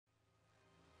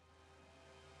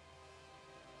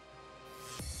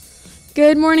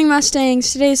Good morning,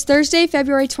 Mustangs. Today is Thursday,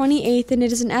 February 28th, and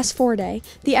it is an S4 day.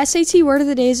 The SAT word of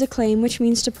the day is acclaim, which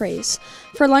means to praise.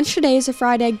 For lunch today is a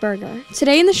fried egg burger.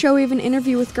 Today in the show we have an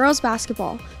interview with girls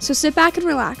basketball, so sit back and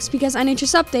relax because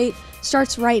NHS Update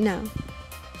starts right now.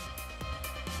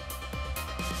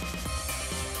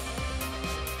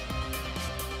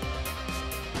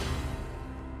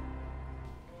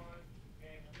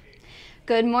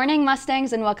 Good morning,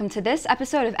 Mustangs, and welcome to this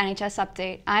episode of NHS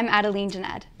Update. I'm Adeline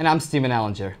Janed. And I'm Stephen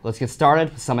Ellinger. Let's get started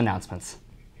with some announcements.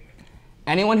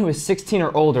 Anyone who is 16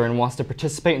 or older and wants to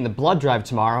participate in the blood drive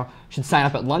tomorrow should sign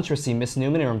up at lunch or see Miss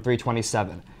Newman in room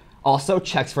 327. Also,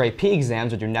 checks for AP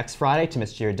exams are due next Friday to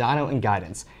Miss Giordano and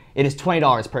guidance. It is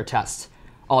 $20 per test.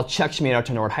 All checks should be made out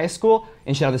to Nord High School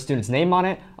and should have the student's name on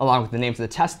it, along with the names of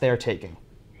the test they are taking.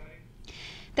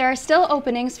 There are still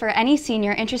openings for any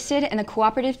senior interested in the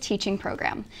cooperative teaching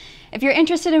program. If you're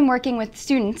interested in working with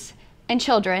students and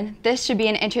children, this should be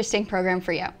an interesting program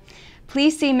for you.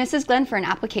 Please see Mrs. Glenn for an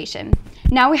application.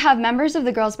 Now we have members of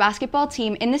the girls basketball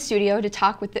team in the studio to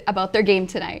talk about their game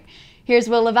tonight. Here's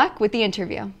Will Levesque with the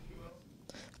interview.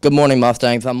 Good morning,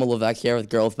 Mustangs. I'm Will Levesque here with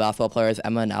girls basketball players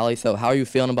Emma and Allie. So how are you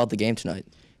feeling about the game tonight?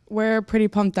 We're pretty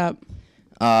pumped up.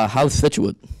 How's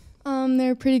Scituate?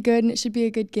 They're pretty good, and it should be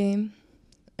a good game.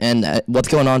 And what's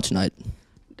going on tonight?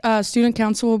 Student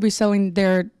council will be selling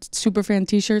their Superfan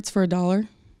t-shirts for $1.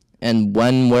 And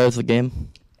where's the game?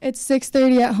 It's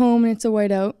 6:30 at home, and it's a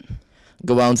whiteout.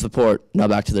 Go out and support. Now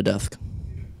back to the desk.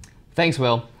 Thanks,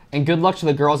 Will. And good luck to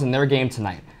the girls in their game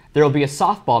tonight. There will be a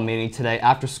softball meeting today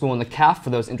after school in the CAF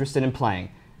for those interested in playing.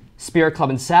 Spirit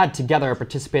Club and SAD together are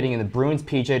participating in the Bruins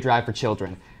PJ Drive for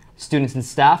Children. Students and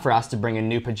staff are asked to bring in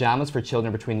new pajamas for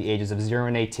children between the ages of 0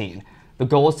 and 18. The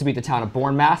goal is to beat the town of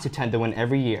Bourne, Mass, who tend to win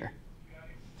every year.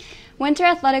 Winter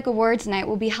Athletic Awards Night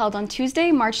will be held on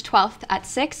Tuesday, March 12th at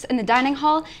 6 in the dining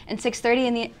hall and 6:30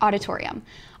 in the auditorium.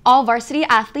 All varsity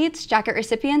athletes, jacket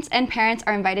recipients, and parents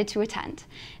are invited to attend.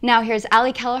 Now here's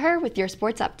Allie Kelleher with your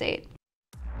sports update.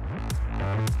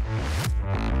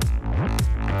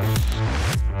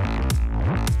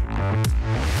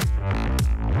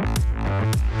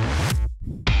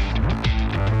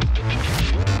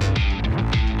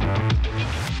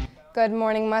 Good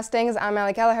morning, Mustangs. I'm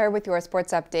Allie Kelleher with your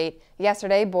sports update.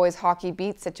 Yesterday, boys hockey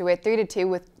beat Scituate 3-2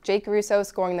 with Jake Russo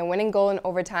scoring the winning goal in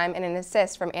overtime and an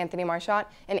assist from Anthony Marchand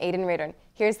and Aiden Radern.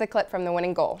 Here's the clip from the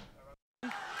winning goal.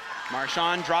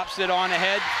 Marchand drops it on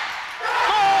ahead.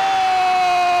 Goal!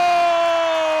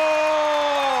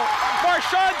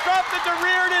 Marchand dropped it to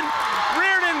Reardon.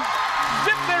 Reardon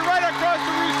zipped it right across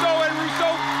to Russo, and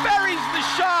Russo buries the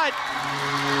shot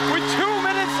with 2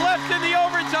 minutes left in the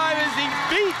overtime as he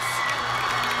beats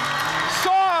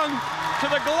Song to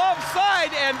the glove side,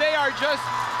 and they are just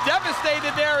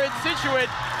devastated there at Scituate.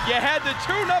 You had the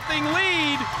 2-0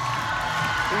 lead.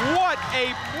 What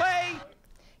a play!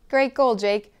 Great goal,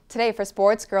 Jake. Today for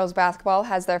sports, girls basketball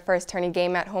has their first tourney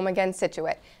game at home against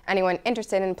Scituate. Anyone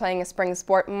interested in playing a spring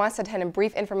sport must attend a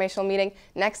brief informational meeting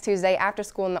next Tuesday after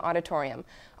school in the auditorium.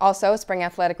 Also, spring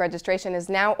athletic registration is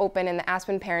now open in the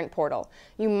Aspen Parent Portal.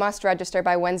 You must register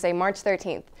by Wednesday, March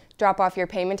 13th. Drop off your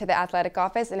payment to the athletic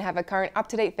office and have a current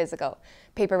up-to-date physical.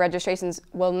 Paper registrations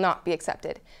will not be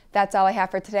accepted. That's all I have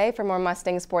for today. For more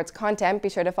Mustang sports content, be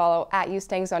sure to follow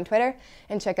 @Ustangs on Twitter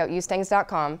and check out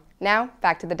ustangs.com. Now,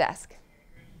 back to the desk.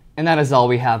 And that is all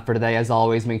we have for today. As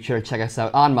always, make sure to check us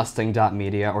out on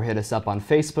mustang.media or hit us up on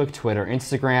Facebook, Twitter,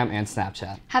 Instagram, and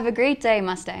Snapchat. Have a great day,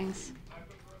 Mustangs.